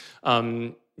Citizens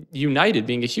United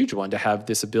being a huge one, to have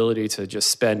this ability to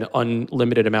just spend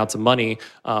unlimited amounts of money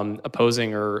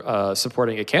opposing or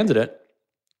supporting a candidate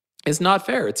is not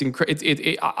fair.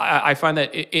 I find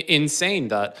that insane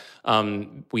that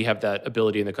we have that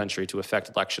ability in the country to affect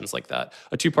elections like that.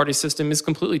 A 2-party system is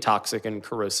completely toxic and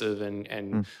corrosive,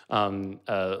 and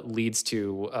leads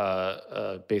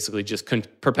to basically just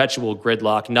perpetual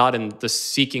gridlock, not in the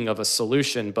seeking of a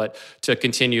solution, but to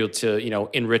continue to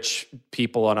enrich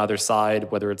people on either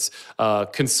side, whether it's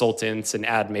consultants and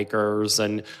ad makers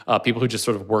and people who just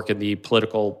sort of work in the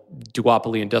political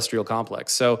duopoly industrial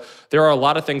complex. So there are a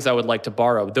lot of things that I would like to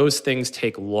borrow. Those things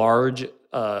take large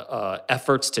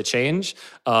efforts to change.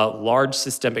 Large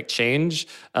systemic change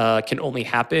can only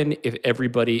happen if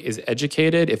everybody is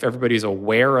educated, if everybody's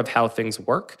aware of how things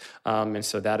work. And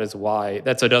so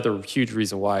that's another huge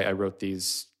reason why I wrote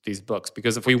these books,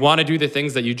 because if we want to do the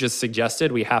things that you just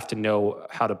suggested, we have to know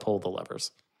how to pull the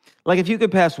levers. Like if you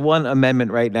could pass one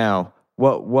amendment right now,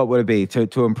 what would it be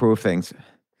to improve things?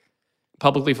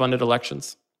 Publicly funded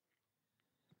elections.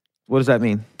 What does that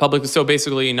mean? So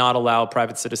basically not allow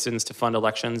private citizens to fund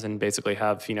elections and basically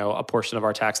have, a portion of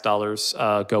our tax dollars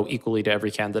go equally to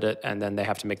every candidate, and then they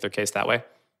have to make their case that way.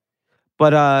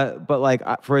 But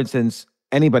like, for instance,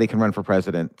 anybody can run for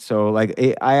president. So like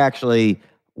I actually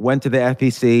went to the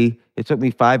FEC. It took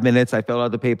me 5 minutes. I filled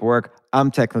out the paperwork. I'm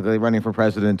technically running for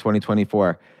president in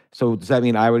 2024. So does that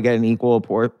mean I would get an equal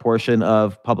portion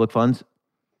of public funds?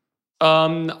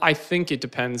 I think it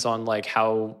depends on like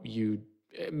how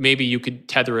maybe you could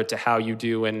tether it to how you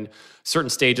do in certain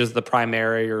stages of the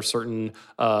primary or certain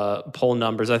poll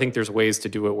numbers. I think there's ways to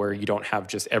do it where you don't have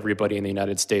just everybody in the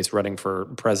United States running for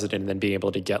president and then being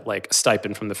able to get like a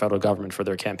stipend from the federal government for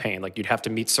their campaign. Like you'd have to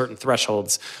meet certain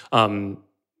thresholds,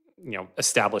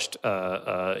 established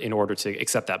in order to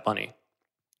accept that money.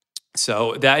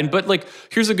 So but like,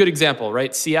 here's a good example,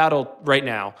 right? Seattle right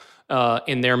now,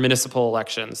 in their municipal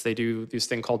elections, they do this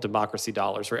thing called democracy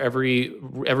dollars, where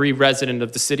every resident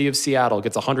of the city of Seattle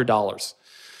gets $100.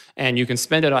 And you can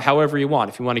spend it however you want.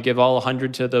 If you want to give all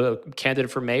 100 to the candidate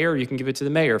for mayor, you can give it to the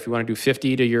mayor. If you want to do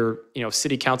 50 to your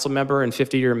city council member and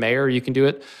 50 to your mayor, you can do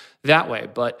it that way.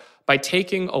 But by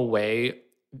taking away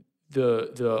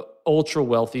the ultra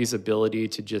wealthy's ability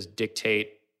to just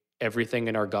dictate everything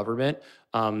in our government,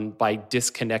 by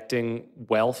disconnecting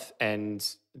wealth and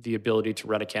the ability to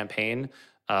run a campaign,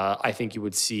 I think you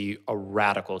would see a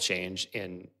radical change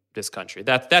in this country.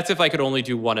 That's if I could only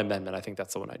do one amendment. I think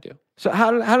that's the one I do. So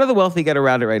how do the wealthy get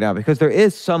around it right now? Because there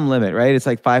is some limit, right? It's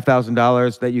like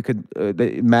 $5,000 that you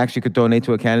could max you could donate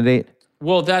to a candidate.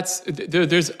 Well, there's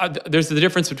the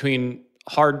difference between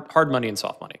hard money and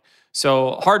soft money.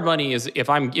 So hard money is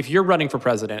if you're running for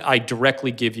president, I can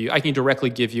directly give you. I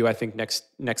think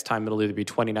next time it'll either be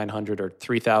 $2,900 or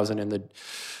 $3,000 in the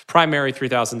primary,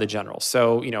 $3,000 in the general.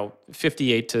 So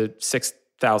 $5,800 to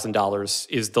 $6,000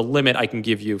 is the limit I can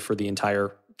give you for the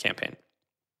entire campaign.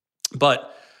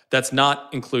 But that's not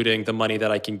including the money that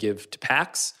I can give to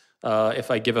PACs. If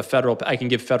I give I can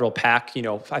give federal PAC,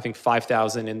 I think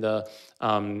 $5,000 in the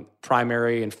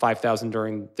primary and $5,000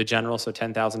 during the general, so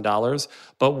 $10,000.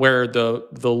 But where the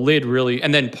lid really,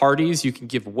 and then parties, you can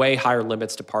give way higher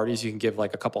limits to parties. You can give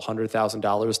like a couple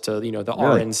 $100,000 to the really?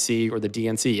 RNC or the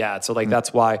DNC. Yeah, so like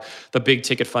that's why the big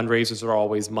ticket fundraisers are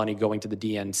always money going to the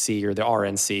DNC or the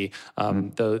RNC.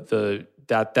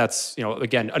 That's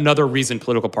again another reason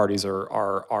political parties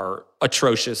are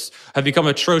atrocious, have become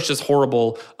atrocious,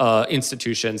 horrible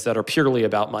institutions that are purely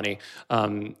about money.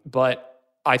 But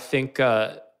I think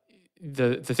the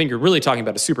thing you're really talking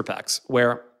about is super PACs,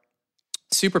 where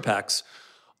super PACs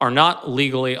are not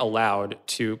legally allowed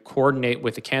to coordinate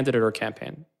with a candidate or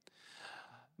campaign,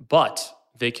 but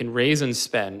they can raise and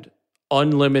spend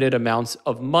unlimited amounts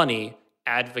of money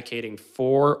advocating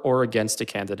for or against a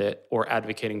candidate or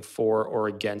advocating for or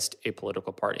against a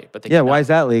political party. But why is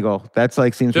that legal? That's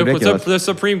seems ridiculous. The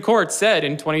Supreme Court said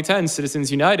in 2010,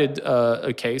 Citizens United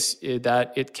case,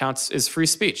 that it counts as free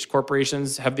speech.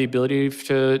 Corporations have the ability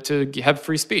to have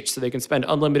free speech, so they can spend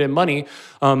unlimited money,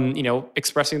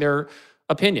 expressing their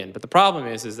opinion. But the problem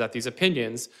is that these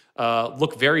opinions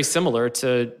look very similar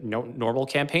to normal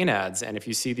campaign ads. And if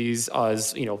you see these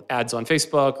as ads on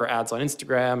Facebook or ads on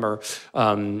Instagram or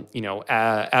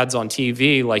ads on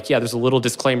TV, there's a little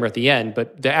disclaimer at the end,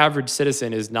 but the average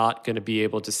citizen is not going to be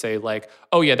able to say like,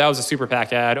 oh yeah, that was a super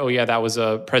PAC ad. Oh yeah, that was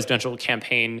a presidential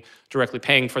campaign directly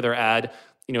paying for their ad.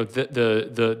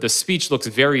 The speech looks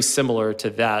very similar to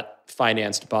that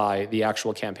financed by the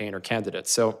actual campaign or candidate.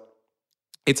 So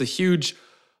it's a huge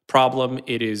problem.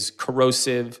 It is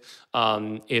corrosive.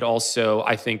 It also,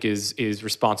 I think, is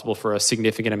responsible for a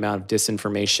significant amount of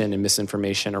disinformation and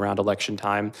misinformation around election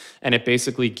time. And it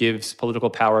basically gives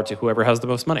political power to whoever has the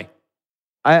most money.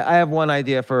 I have one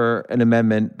idea for an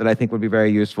amendment that I think would be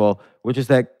very useful, which is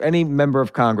that any member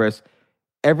of Congress,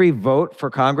 every vote for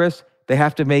Congress, they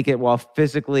have to make it while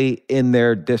physically in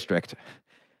their district.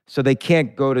 So they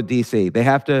can't go to DC. They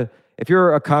have to, if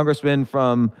you're a congressman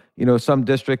from, some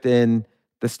district in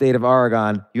the state of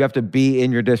Oregon, you have to be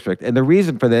in your district. And the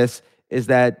reason for this is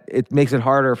that it makes it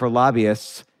harder for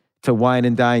lobbyists to wine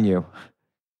and dine you.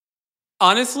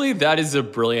 Honestly, that is a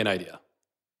brilliant idea.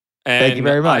 And thank you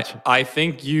very much. I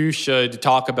think you should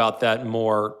talk about that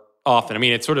more often. I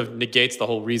mean, it sort of negates the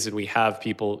whole reason we have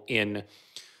people in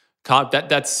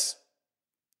that's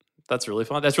really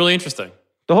fun. That's really interesting.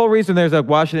 The whole reason there's a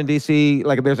Washington, D.C.,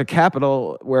 like there's a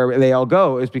capital where they all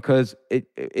go is because in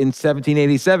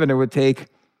 1787, it would take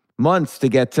months to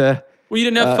get to. Well, you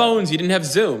didn't have phones, you didn't have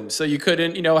Zoom, so you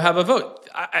couldn't, have a vote.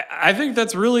 I think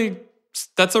that's a really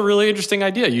interesting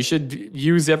idea. You should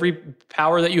use every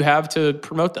power that you have to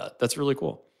promote that. That's really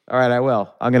cool. All right, I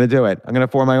will. I'm going to do it. I'm going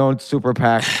to form my own super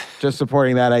PAC just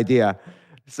supporting that idea.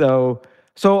 So,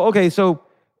 oh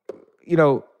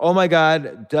my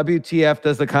God, WTF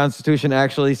does the Constitution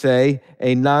actually say?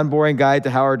 A non-boring guide to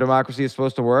how our democracy is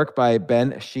supposed to work by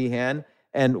Ben Sheehan.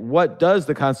 And what does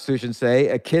the Constitution say?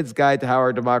 A kid's guide to how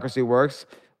our democracy works,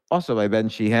 also by Ben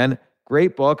Sheehan.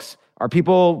 Great books. Are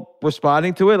people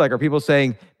responding to it? Like, are people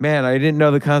saying, man, I didn't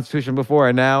know the Constitution before,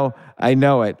 and now I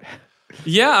know it?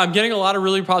 Yeah, I'm getting a lot of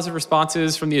really positive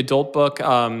responses from the adult book.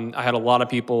 I had a lot of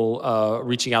people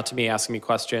reaching out to me, asking me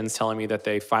questions, telling me that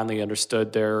they finally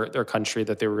understood their country,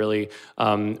 that they really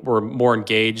were more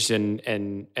engaged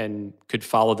and could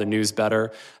follow the news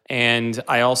better. And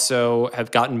I also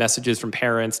have gotten messages from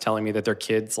parents telling me that their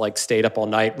kids stayed up all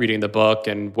night reading the book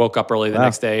and woke up early the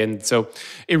next day. And so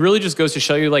it really just goes to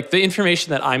show you the information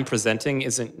that I'm presenting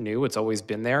isn't new. It's always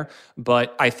been there.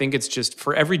 But I think it's just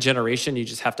for every generation, you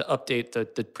just have to update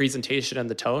the presentation and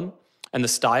the tone and the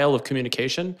style of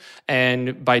communication.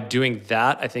 And by doing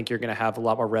that, I think you're going to have a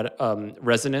lot more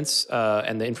resonance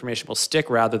and the information will stick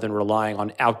rather than relying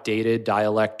on outdated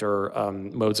dialect or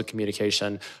modes of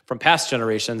communication from past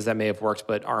generations that may have worked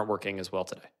but aren't working as well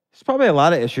today. There's probably a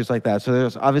lot of issues like that. So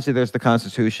there's the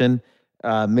Constitution,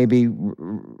 maybe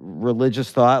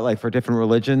religious thought, like for different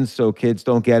religions, so kids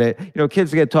don't get it.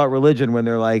 Kids get taught religion when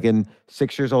they're in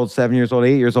 6 years old, 7 years old,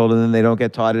 8 years old, and then they don't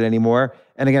get taught it anymore.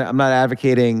 And again, I'm not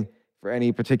advocating for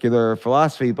any particular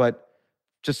philosophy, but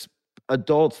just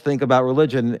adults think about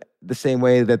religion the same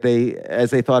way that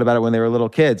as they thought about it when they were little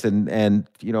kids, and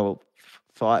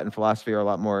thought and philosophy are a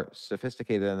lot more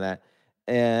sophisticated than that.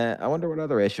 And I wonder what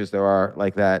other issues there are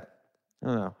like that. I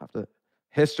don't know.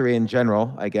 History in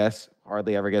general, I guess,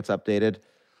 hardly ever gets updated.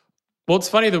 Well, it's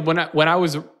funny that when I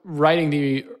was writing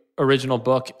the original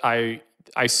book, I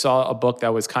saw a book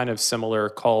that was kind of similar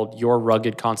called Your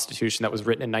Rugged Constitution that was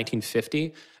written in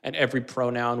 1950, and every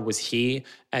pronoun was he,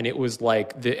 and it was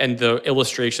the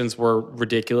illustrations were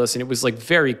ridiculous, and it was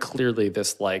very clearly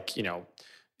this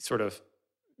sort of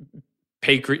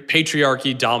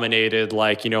patriarchy dominated,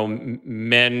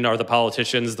 men are the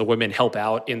politicians, the women help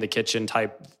out in the kitchen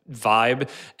type vibe.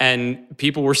 And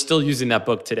people were still using that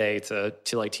book today to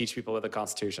teach people about the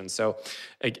Constitution. So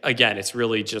again, it's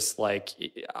really just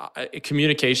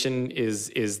communication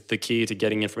is the key to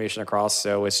getting information across.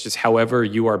 So it's just however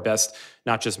you are best,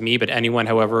 not just me, but anyone,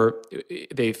 however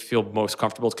they feel most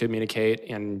comfortable to communicate,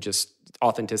 and just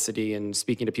authenticity and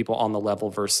speaking to people on the level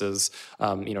versus,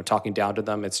 talking down to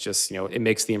them. It's just, it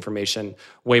makes the information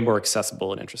way more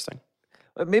accessible and interesting.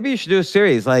 Maybe you should do a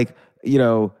series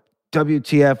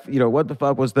WTF, what the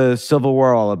fuck was the Civil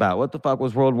War all about? What the fuck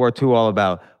was World War II all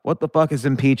about? What the fuck is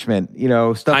impeachment?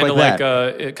 Stuff kinda like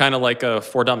that. Kind of like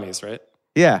For Dummies, right?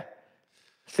 Yeah.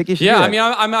 I think you should. Yeah, I mean,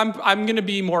 I'm going to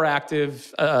be more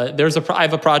active. I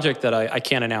have a project that I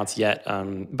can't announce yet,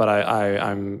 but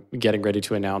I'm getting ready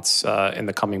to announce in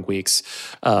the coming weeks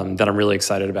that I'm really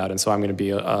excited about, and so I'm going to be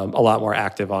a lot more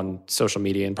active on social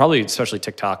media and probably especially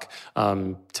TikTok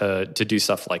to do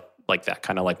stuff like that,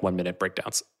 kind of like 1 minute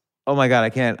breakdowns. Oh my God,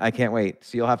 I can't wait.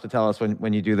 So you'll have to tell us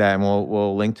when you do that, and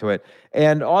we'll link to it.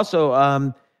 And also,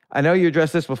 I know you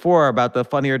addressed this before about the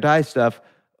Funny or Die stuff.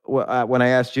 When I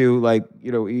asked you,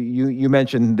 you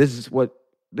mentioned this is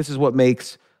what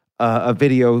makes a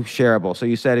video shareable. So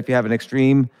you said if you have an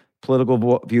extreme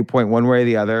political viewpoint one way or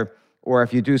the other, or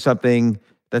if you do something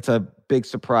that's a big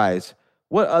surprise,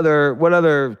 what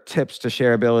other tips to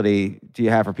shareability do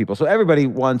you have for people? So everybody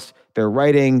wants their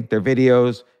writing, their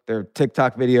videos, their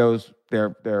TikTok videos,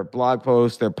 their blog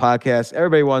posts, their podcasts.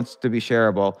 Everybody wants to be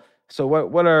shareable. So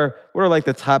what are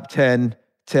the top 10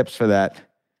 tips for that?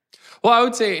 Well, I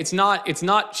would say it's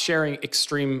not sharing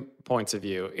extreme points of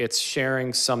view. It's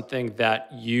sharing something that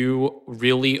you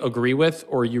really agree with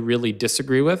or you really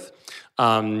disagree with,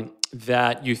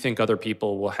 that you think other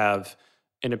people will have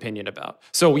an opinion about.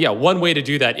 So yeah, one way to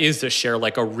do that is to share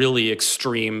a really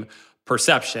extreme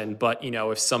perception. But,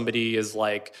 if somebody is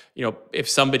if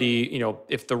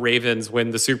the Ravens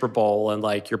win the Super Bowl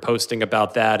and you're posting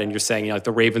about that and you're saying,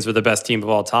 the Ravens are the best team of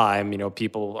all time,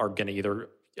 people are going to either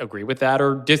agree with that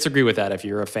or disagree with that if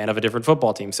you're a fan of a different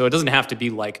football team. So it doesn't have to be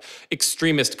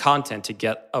extremist content to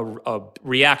get a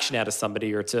reaction out of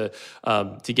somebody or to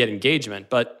get engagement.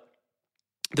 But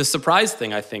The surprise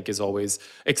thing, I think, is always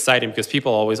exciting because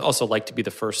people always also like to be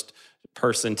the first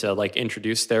person to like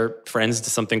introduce their friends to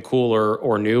something cool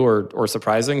or new or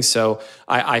surprising. So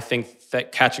I think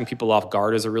that catching people off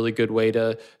guard is a really good way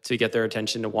to get their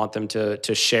attention, to want them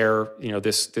to share,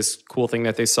 this cool thing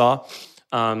that they saw.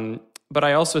 But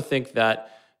I also think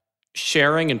that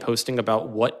sharing and posting about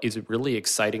what is really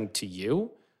exciting to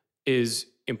you is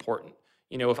important.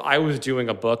 If I was doing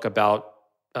a book about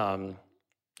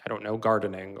I don't know,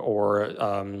 gardening or,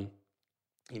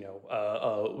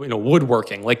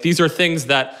 woodworking. Like these are things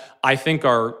that I think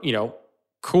are,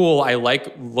 cool. I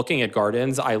like looking at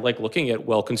gardens. I like looking at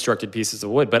well-constructed pieces of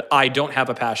wood, but I don't have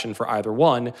a passion for either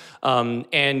one.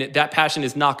 And that passion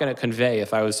is not going to convey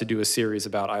if I was to do a series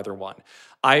about either one.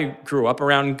 I grew up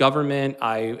around government.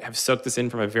 I have soaked this in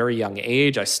from a very young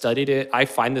age. I studied it. I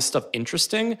find this stuff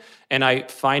interesting, and I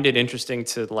find it interesting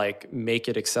to like make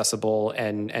it accessible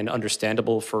and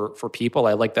understandable for people.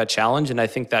 I like that challenge, and I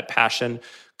think that passion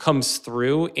comes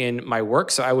through in my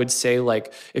work. So I would say,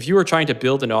 like, if you were trying to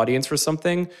build an audience for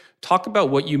something, talk about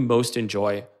what you most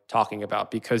enjoy talking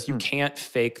about, because you can't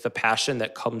fake the passion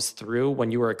that comes through when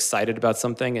you are excited about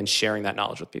something and sharing that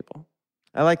knowledge with people.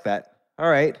 I like that. All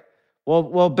right.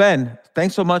 Well, Ben,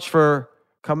 thanks so much for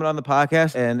coming on the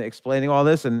podcast and explaining all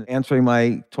this and answering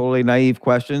my totally naive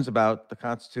questions about the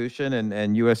Constitution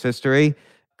and U.S. history.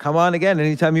 Come on again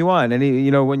anytime you want.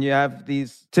 When you have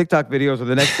these TikTok videos or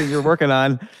the next thing you're working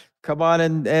on, come on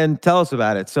and tell us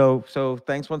about it. So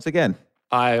thanks once again.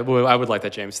 I would like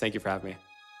that, James. Thank you for having me.